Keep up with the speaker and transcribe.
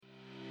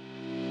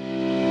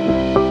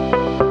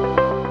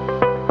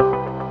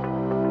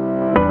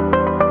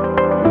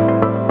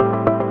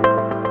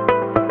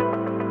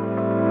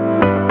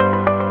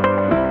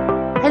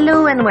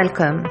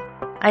welcome.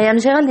 I am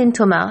Géraldine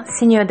Thomas,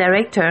 Senior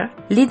Director,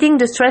 leading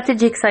the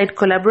Strategic Site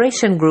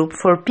Collaboration Group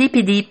for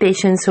PPD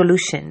Patient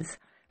Solutions.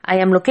 I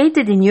am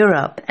located in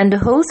Europe and the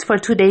host for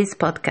today's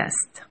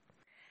podcast.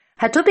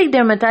 Atopic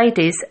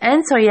dermatitis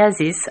and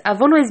psoriasis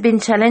have always been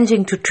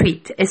challenging to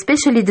treat,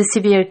 especially the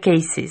severe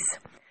cases.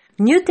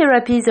 New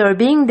therapies are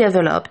being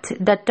developed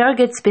that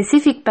target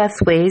specific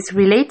pathways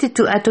related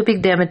to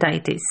atopic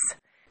dermatitis.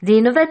 The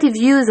innovative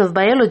use of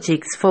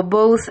biologics for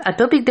both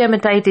atopic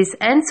dermatitis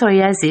and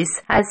psoriasis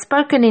has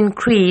sparked an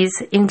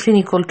increase in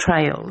clinical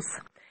trials.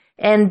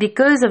 And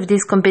because of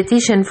this,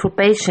 competition for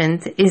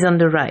patients is on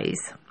the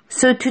rise.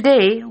 So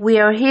today, we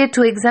are here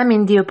to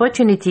examine the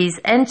opportunities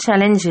and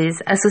challenges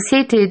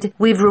associated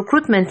with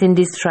recruitment in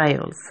these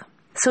trials.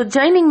 So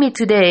joining me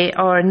today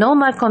are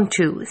Norma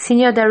Cantu,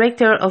 Senior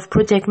Director of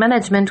Project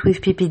Management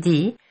with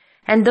PPD,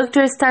 and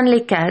Dr.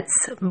 Stanley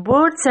Katz,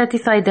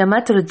 board-certified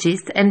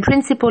dermatologist and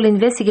principal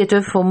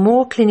investigator for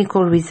more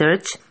clinical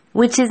research,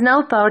 which is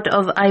now part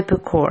of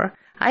HyperCore.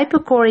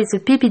 HyperCore is a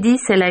PPD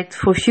select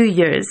for a few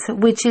years,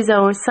 which is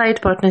our site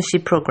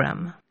partnership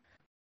program.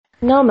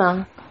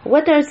 Norma,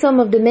 what are some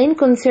of the main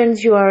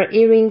concerns you are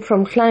hearing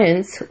from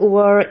clients who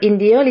are in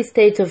the early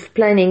stage of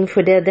planning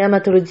for their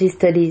dermatology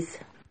studies?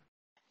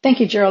 Thank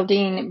you,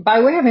 Geraldine.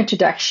 By way of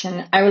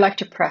introduction, I would like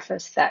to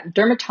preface that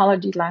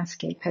dermatology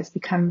landscape has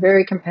become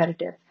very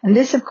competitive, and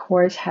this, of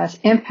course, has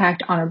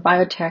impact on our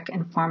biotech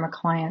and pharma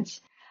clients.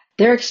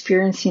 They're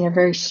experiencing a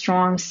very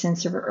strong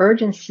sense of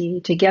urgency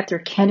to get their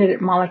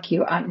candidate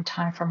molecule out in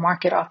time for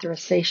market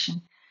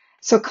authorization.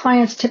 So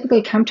clients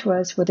typically come to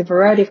us with a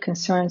variety of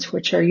concerns,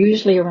 which are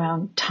usually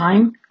around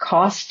time,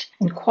 cost,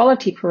 and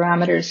quality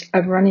parameters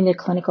of running a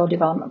clinical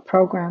development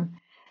program.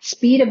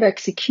 Speed of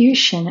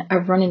execution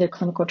of running their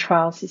clinical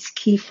trials is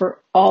key for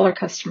all our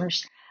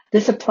customers.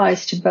 This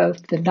applies to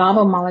both the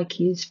novel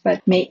molecules,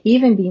 but may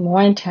even be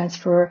more intense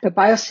for the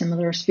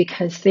biosimilars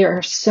because there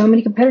are so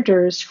many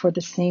competitors for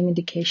the same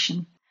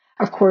indication.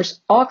 Of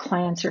course, all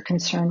clients are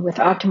concerned with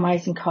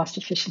optimizing cost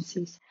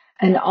efficiencies,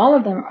 and all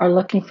of them are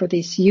looking for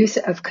this use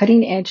of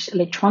cutting-edge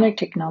electronic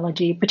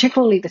technology,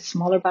 particularly the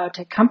smaller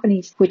biotech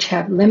companies, which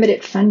have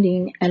limited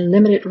funding and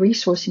limited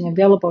resourcing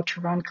available to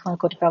run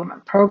clinical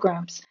development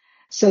programs.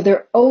 So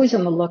they're always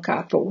on the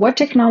lookout for what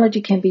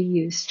technology can be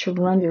used to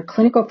run their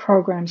clinical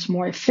programs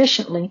more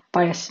efficiently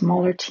by a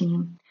smaller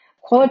team.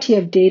 Quality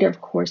of data,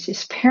 of course,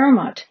 is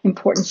paramount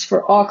importance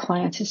for all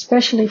clients,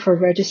 especially for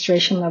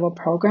registration-level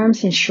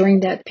programs,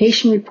 ensuring that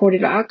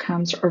patient-reported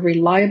outcomes are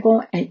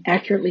reliable and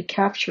accurately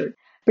captured,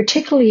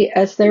 particularly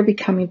as they're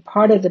becoming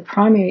part of the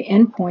primary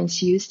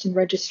endpoints used in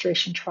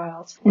registration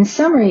trials. In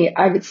summary,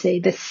 I would say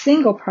the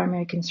single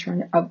primary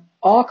concern of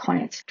all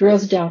clients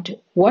drills down to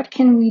what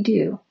can we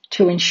do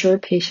to ensure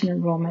patient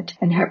enrollment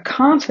and have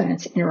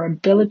confidence in our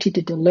ability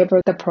to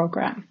deliver the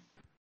program.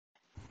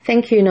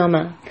 Thank you,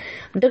 Norma.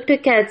 Dr.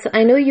 Katz,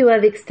 I know you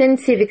have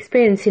extensive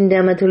experience in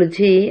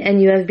dermatology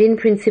and you have been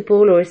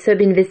principal or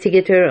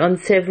sub-investigator on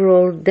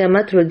several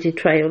dermatology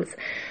trials.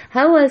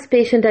 How has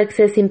patient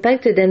access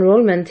impacted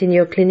enrollment in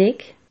your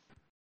clinic?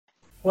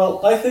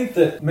 Well, I think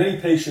that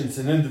many patients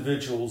and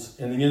individuals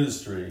in the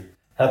industry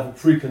have a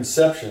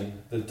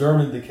preconception that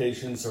derm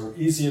indications are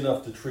easy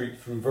enough to treat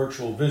through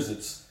virtual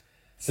visits,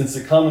 since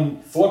the common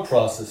thought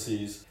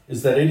processes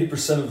is that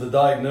 80% of the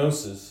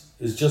diagnosis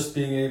is just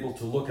being able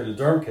to look at a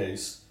derm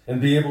case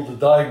and be able to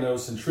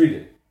diagnose and treat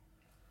it.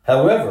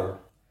 However,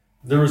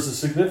 there is a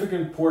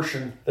significant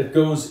portion that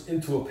goes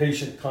into a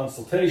patient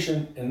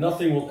consultation, and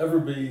nothing will ever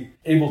be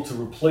able to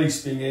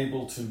replace being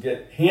able to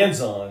get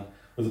hands-on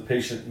with a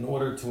patient in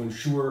order to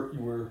ensure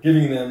you are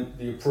giving them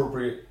the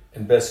appropriate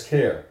and best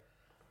care.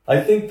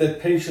 I think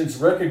that patients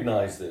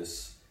recognize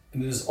this,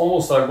 and it is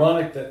almost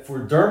ironic that for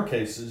derm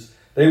cases,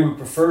 they would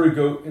prefer to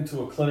go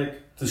into a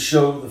clinic to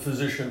show the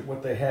physician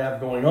what they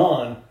have going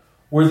on,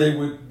 where they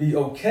would be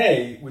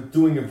okay with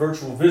doing a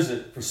virtual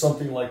visit for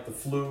something like the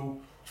flu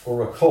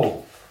or a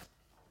cold.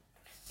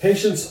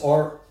 Patients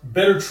are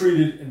better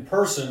treated in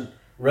person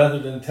rather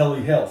than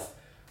telehealth.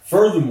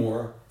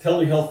 Furthermore,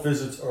 telehealth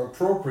visits are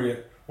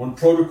appropriate when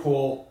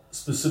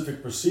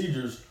protocol-specific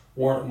procedures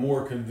warrant a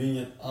more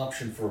convenient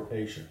option for a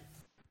patient.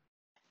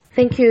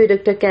 Thank you,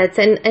 Dr. Katz.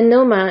 And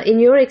Norma, in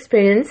your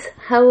experience,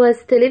 how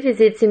has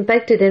televisits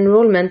impacted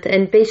enrollment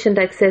and patient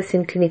access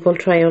in clinical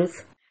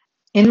trials?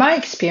 In my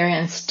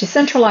experience,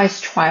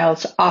 decentralized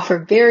trials offer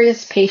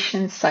various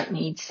patient site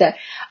needs that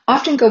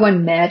often go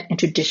unmet in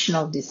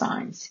traditional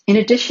designs. In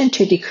addition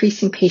to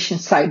decreasing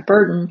patient site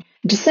burden,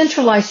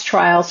 decentralized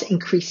trials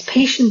increase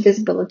patient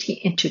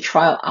visibility into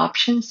trial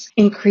options,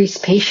 increase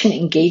patient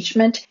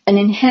engagement, and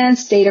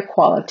enhance data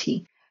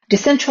quality.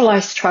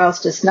 Decentralized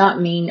trials does not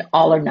mean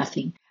all or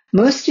nothing.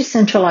 Most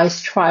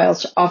decentralized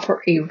trials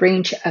offer a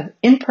range of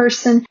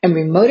in-person and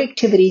remote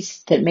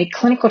activities that make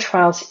clinical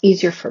trials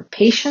easier for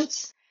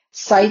patients,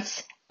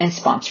 sites, and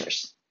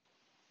sponsors.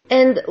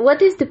 And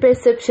what is the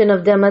perception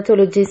of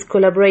dermatologists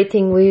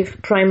collaborating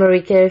with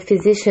primary care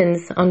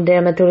physicians on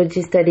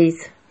dermatology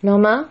studies?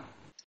 Norma?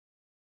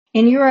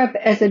 In Europe,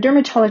 as the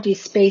dermatology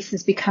space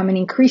is becoming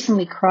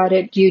increasingly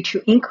crowded due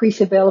to increased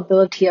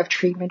availability of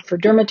treatment for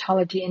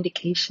dermatology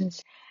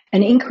indications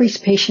and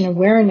increased patient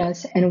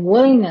awareness and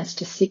willingness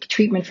to seek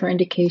treatment for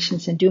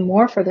indications and do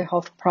more for their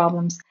health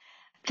problems,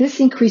 this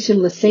increased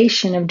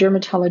utilization of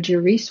dermatology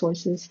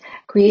resources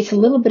creates a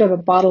little bit of a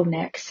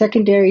bottleneck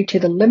secondary to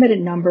the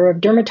limited number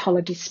of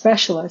dermatology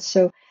specialists.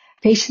 So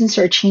patients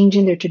are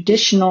changing their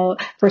traditional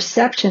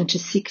perception to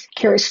seek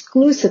care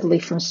exclusively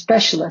from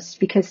specialists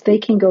because they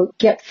can go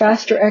get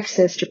faster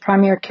access to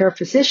primary care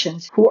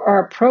physicians who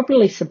are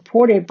appropriately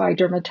supported by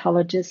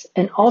dermatologists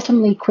and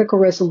ultimately quicker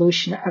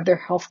resolution of their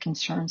health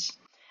concerns.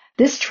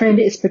 This trend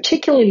is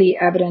particularly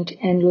evident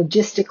and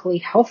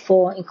logistically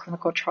helpful in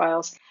clinical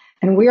trials,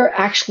 and we are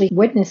actually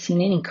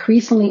witnessing an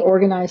increasingly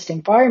organized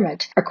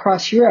environment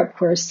across Europe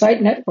where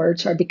site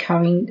networks are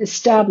becoming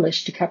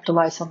established to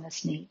capitalize on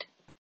this need.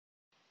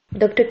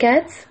 Dr.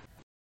 Katz?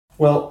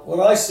 Well, what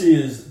I see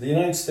is the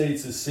United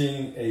States is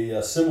seeing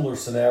a similar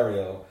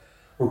scenario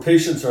where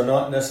patients are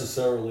not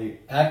necessarily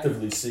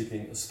actively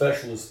seeking a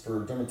specialist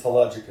for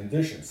dermatologic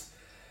conditions.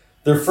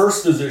 Their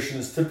first physician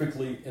is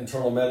typically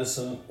internal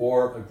medicine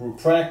or a group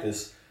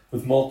practice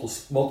with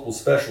multiple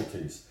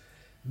specialties.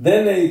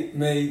 Then they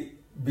may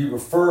be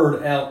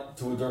referred out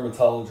to a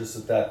dermatologist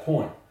at that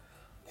point.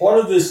 Part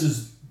of this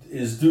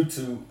is due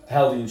to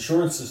how the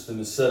insurance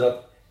system is set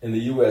up in the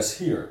U.S.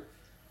 here.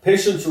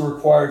 Patients are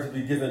required to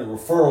be given a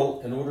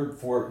referral in order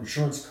for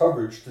insurance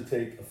coverage to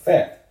take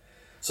effect.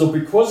 So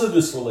because of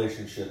this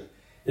relationship,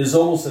 it is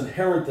almost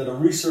inherent that a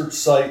research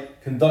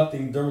site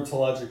conducting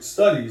dermatologic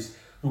studies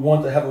who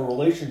want to have a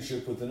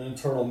relationship with an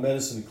internal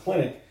medicine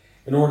clinic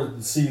in order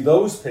to see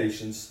those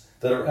patients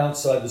that are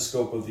outside the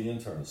scope of the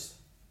internist.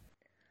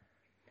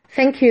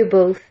 Thank you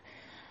both.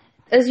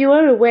 As you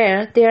are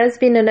aware, there has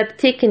been an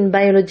uptick in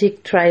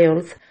biologic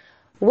trials.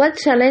 What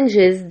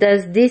challenges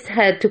does this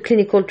add to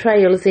clinical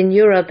trials in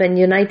Europe and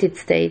United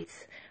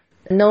States?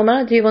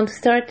 Norma, do you want to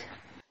start?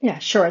 Yeah,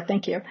 sure.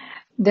 Thank you.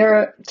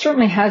 There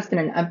certainly has been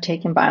an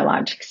uptake in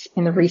biologics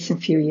in the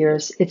recent few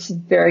years. It's a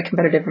very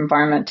competitive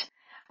environment.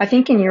 I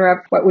think in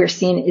Europe, what we're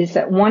seeing is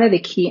that one of the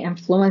key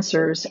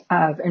influencers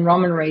of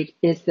enrollment rate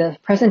is the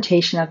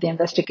presentation of the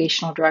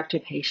investigational drug to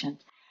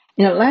patient.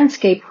 In a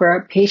landscape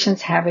where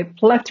patients have a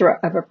plethora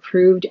of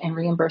approved and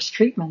reimbursed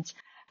treatments,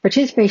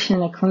 participation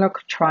in a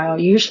clinical trial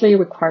usually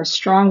requires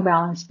strong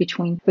balance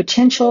between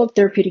potential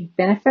therapeutic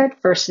benefit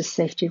versus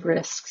safety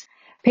risks.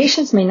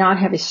 Patients may not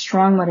have a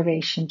strong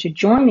motivation to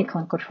join a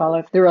clinical trial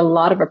if there are a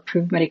lot of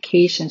approved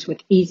medications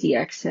with easy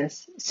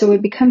access. So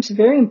it becomes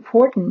very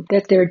important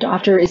that their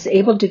doctor is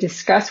able to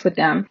discuss with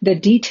them the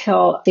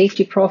detailed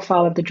safety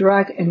profile of the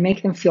drug and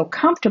make them feel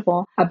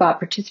comfortable about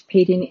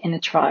participating in a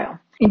trial.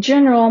 In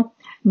general,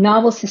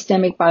 novel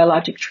systemic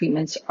biologic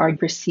treatments are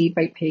perceived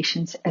by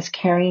patients as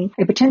carrying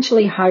a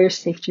potentially higher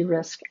safety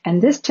risk,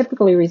 and this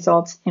typically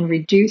results in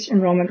reduced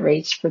enrollment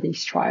rates for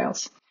these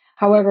trials.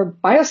 However,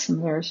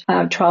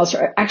 biosimilars trials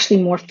are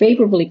actually more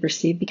favorably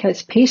perceived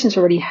because patients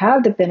already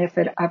have the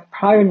benefit of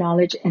prior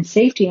knowledge and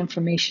safety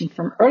information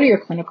from earlier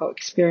clinical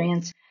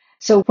experience.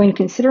 So when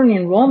considering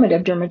enrollment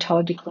of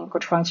dermatology clinical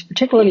trials,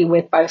 particularly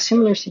with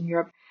biosimilars in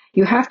Europe,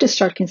 you have to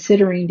start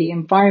considering the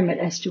environment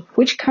as to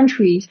which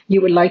countries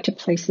you would like to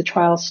place the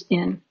trials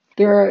in.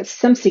 There are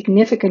some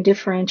significant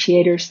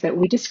differentiators that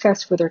we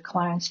discuss with our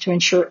clients to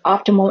ensure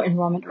optimal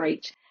enrollment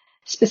rates.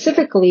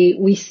 Specifically,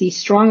 we see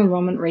strong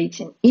enrollment rates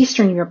in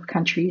Eastern Europe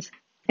countries.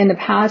 In the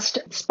past,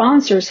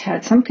 sponsors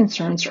had some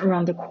concerns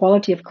around the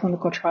quality of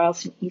clinical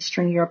trials in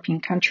Eastern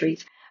European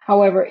countries.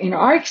 However, in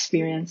our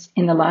experience,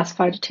 in the last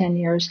 5 to 10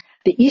 years,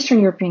 the Eastern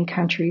European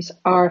countries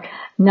are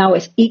now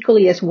as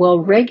equally as well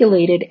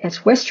regulated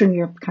as Western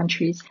Europe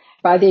countries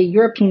by the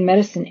European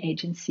Medicine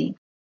Agency.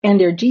 And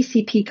their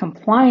GCP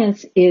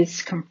compliance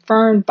is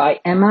confirmed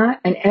by EMA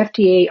and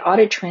FDA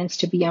audit trends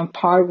to be on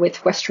par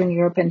with Western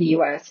Europe and the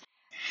US.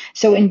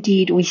 So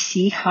indeed, we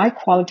see high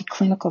quality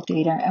clinical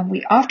data, and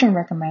we often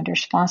recommend our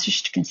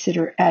sponsors to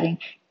consider adding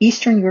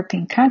Eastern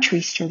European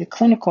countries to the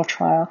clinical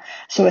trial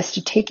so as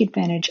to take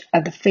advantage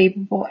of the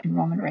favorable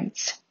enrollment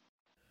rates.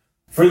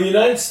 For the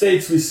United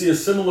States, we see a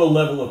similar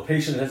level of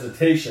patient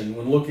hesitation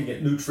when looking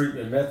at new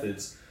treatment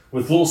methods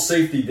with little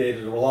safety data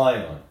to rely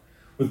on.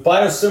 With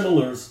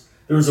biosimilars,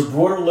 there is a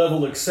broader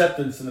level of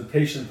acceptance in the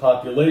patient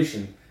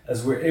population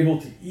as we're able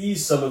to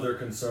ease some of their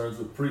concerns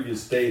with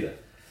previous data.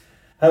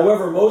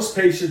 However, most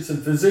patients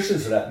and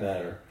physicians, for that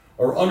matter,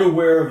 are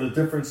unaware of the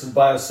difference in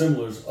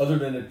biosimilars other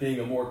than it being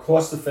a more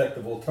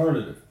cost-effective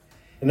alternative.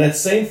 In that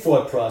same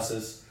thought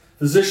process,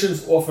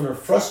 physicians often are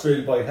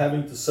frustrated by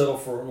having to settle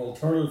for an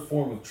alternative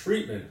form of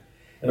treatment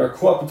and are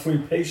caught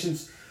between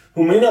patients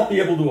who may not be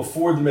able to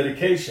afford the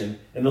medication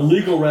and the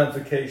legal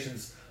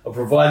ramifications of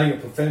providing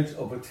a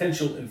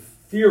potential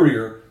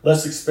inferior,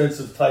 less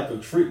expensive type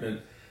of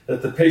treatment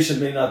that the patient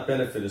may not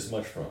benefit as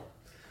much from.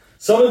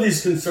 Some of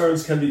these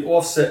concerns can be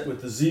offset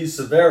with disease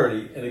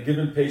severity and a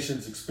given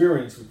patient's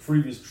experience with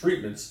previous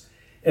treatments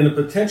and a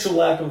potential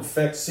lack of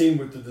effect seen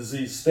with the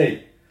disease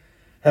state.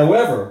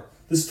 However,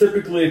 this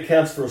typically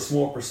accounts for a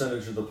small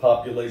percentage of the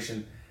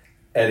population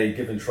at a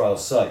given trial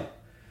site.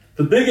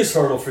 The biggest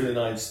hurdle for the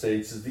United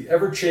States is the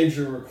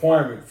ever-changing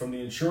requirement from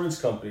the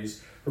insurance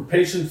companies for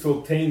patients to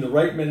obtain the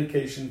right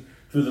medication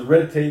through the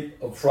red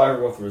tape of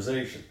prior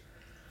authorization.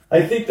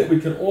 I think that we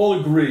can all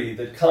agree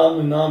that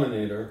common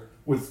denominator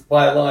with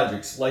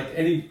biologics, like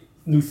any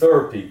new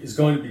therapy, is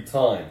going to be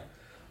time.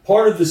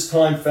 Part of this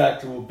time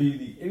factor will be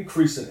the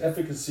increase in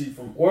efficacy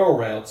from oral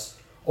routes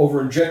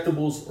over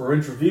injectables or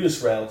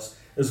intravenous routes,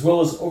 as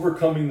well as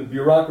overcoming the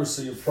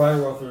bureaucracy of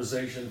prior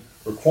authorization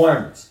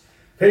requirements.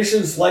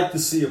 Patients like to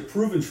see a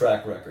proven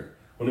track record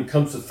when it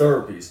comes to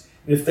therapies.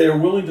 And if they are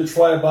willing to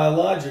try a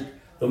biologic,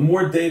 the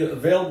more data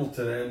available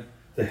to them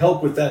to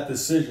help with that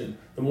decision,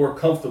 the more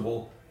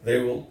comfortable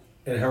they will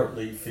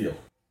inherently feel.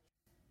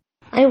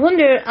 I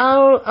wonder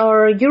how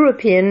are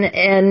European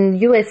and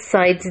US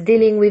sites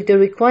dealing with the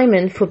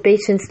requirement for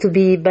patients to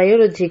be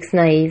biologics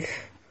naive?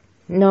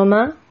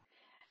 Norma?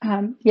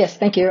 Yes,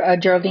 thank you,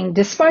 Geraldine.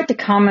 Despite the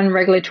common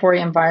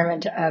regulatory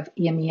environment of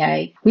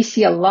EMEA, we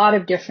see a lot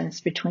of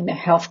difference between the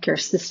healthcare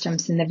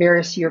systems in the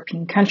various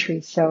European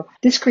countries. So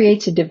this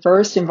creates a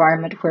diverse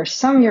environment where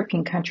some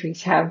European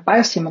countries have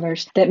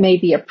biosimilars that may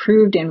be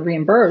approved and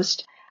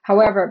reimbursed.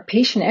 However,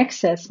 patient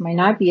access might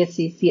not be as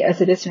easy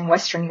as it is in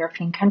Western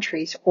European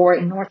countries or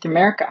in North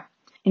America.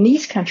 In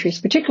these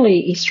countries, particularly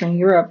Eastern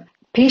Europe,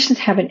 patients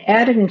have an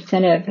added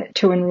incentive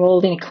to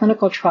enroll in a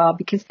clinical trial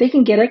because they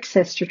can get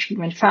access to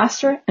treatment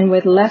faster and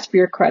with less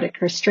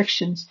bureaucratic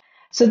restrictions.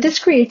 So this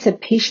creates a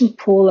patient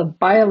pool of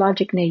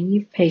biologic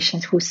naive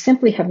patients who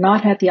simply have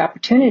not had the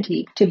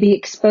opportunity to be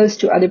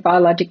exposed to other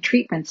biologic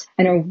treatments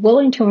and are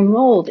willing to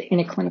enroll in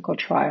a clinical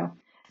trial.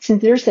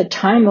 Since there's a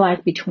time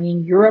lag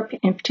between Europe,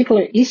 in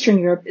particular Eastern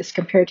Europe, as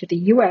compared to the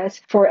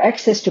US, for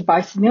access to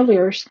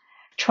biosimilars,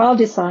 trial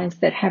designs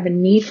that have a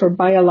need for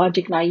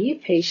biologic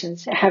naive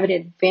patients have an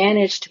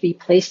advantage to be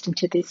placed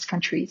into these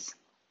countries.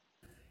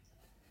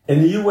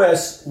 In the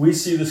U.S., we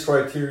see this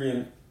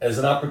criterion as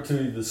an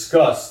opportunity to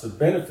discuss the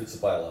benefits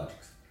of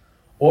biologics.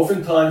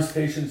 Oftentimes,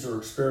 patients are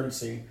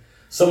experiencing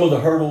some of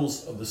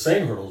the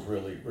same hurdles,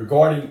 really,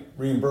 regarding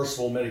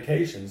reimbursable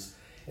medications,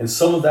 and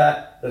some of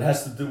that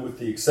has to do with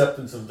the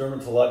acceptance of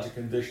dermatologic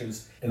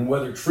conditions and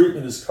whether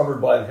treatment is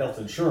covered by health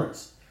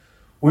insurance.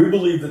 We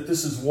believe that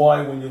this is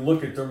why when you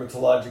look at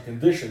dermatologic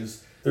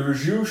conditions, there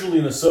is usually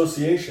an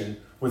association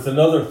with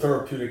another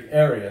therapeutic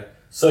area,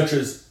 such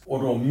as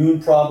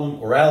autoimmune problem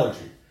or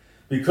allergy.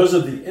 Because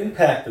of the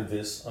impact of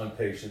this on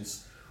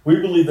patients, we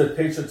believe that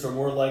patients are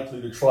more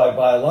likely to try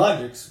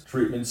biologics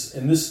treatments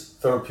in this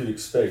therapeutic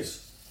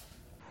space.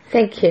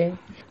 Thank you.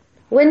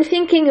 When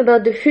thinking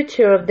about the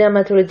future of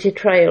dermatology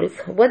trials,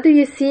 what do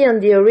you see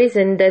on the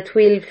horizon that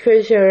will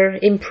further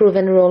improve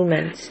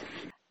enrollment?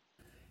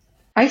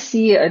 I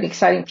see an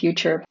exciting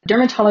future.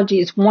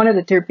 Dermatology is one of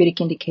the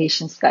therapeutic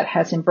indications that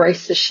has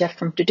embraced the shift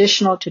from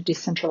traditional to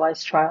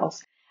decentralized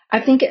trials. I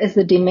think as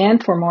the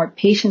demand for more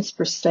patients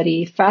per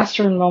study,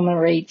 faster enrollment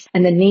rates,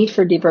 and the need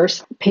for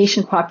diverse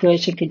patient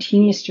population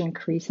continues to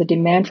increase, the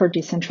demand for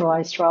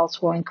decentralized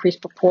trials will increase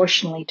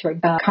proportionally to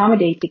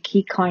accommodate the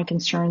key client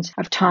concerns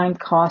of time,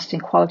 cost,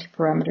 and quality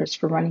parameters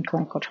for running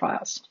clinical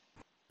trials.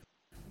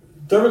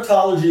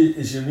 Dermatology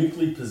is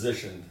uniquely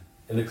positioned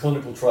in the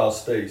clinical trial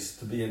space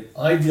to be an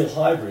ideal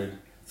hybrid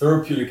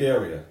therapeutic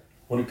area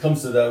when it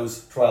comes to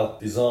those trial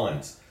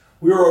designs.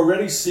 We are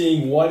already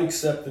seeing wide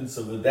acceptance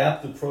of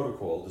adaptive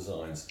protocol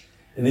designs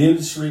in the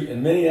industry,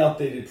 and many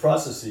outdated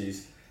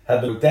processes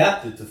have been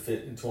adapted to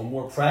fit into a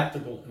more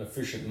practical and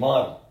efficient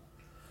model.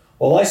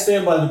 While I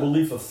stand by the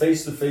belief of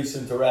face-to-face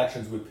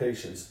interactions with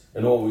patients,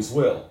 and always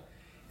will,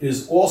 it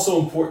is also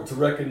important to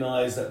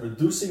recognize that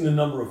reducing the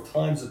number of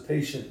times a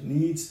patient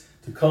needs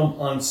to come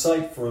on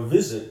site for a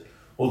visit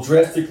will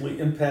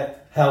drastically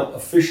impact how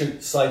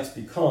efficient sites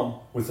become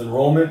with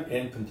enrollment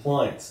and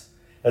compliance.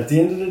 At the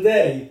end of the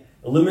day,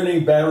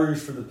 eliminating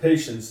barriers for the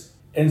patients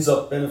ends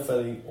up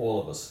benefiting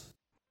all of us.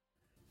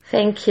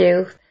 Thank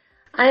you.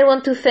 I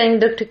want to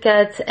thank Dr.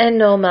 Katz and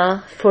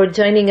Norma for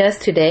joining us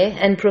today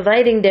and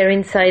providing their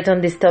insight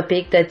on this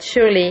topic that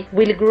surely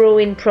will grow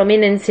in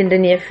prominence in the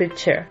near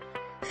future.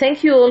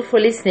 Thank you all for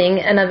listening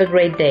and have a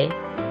great day.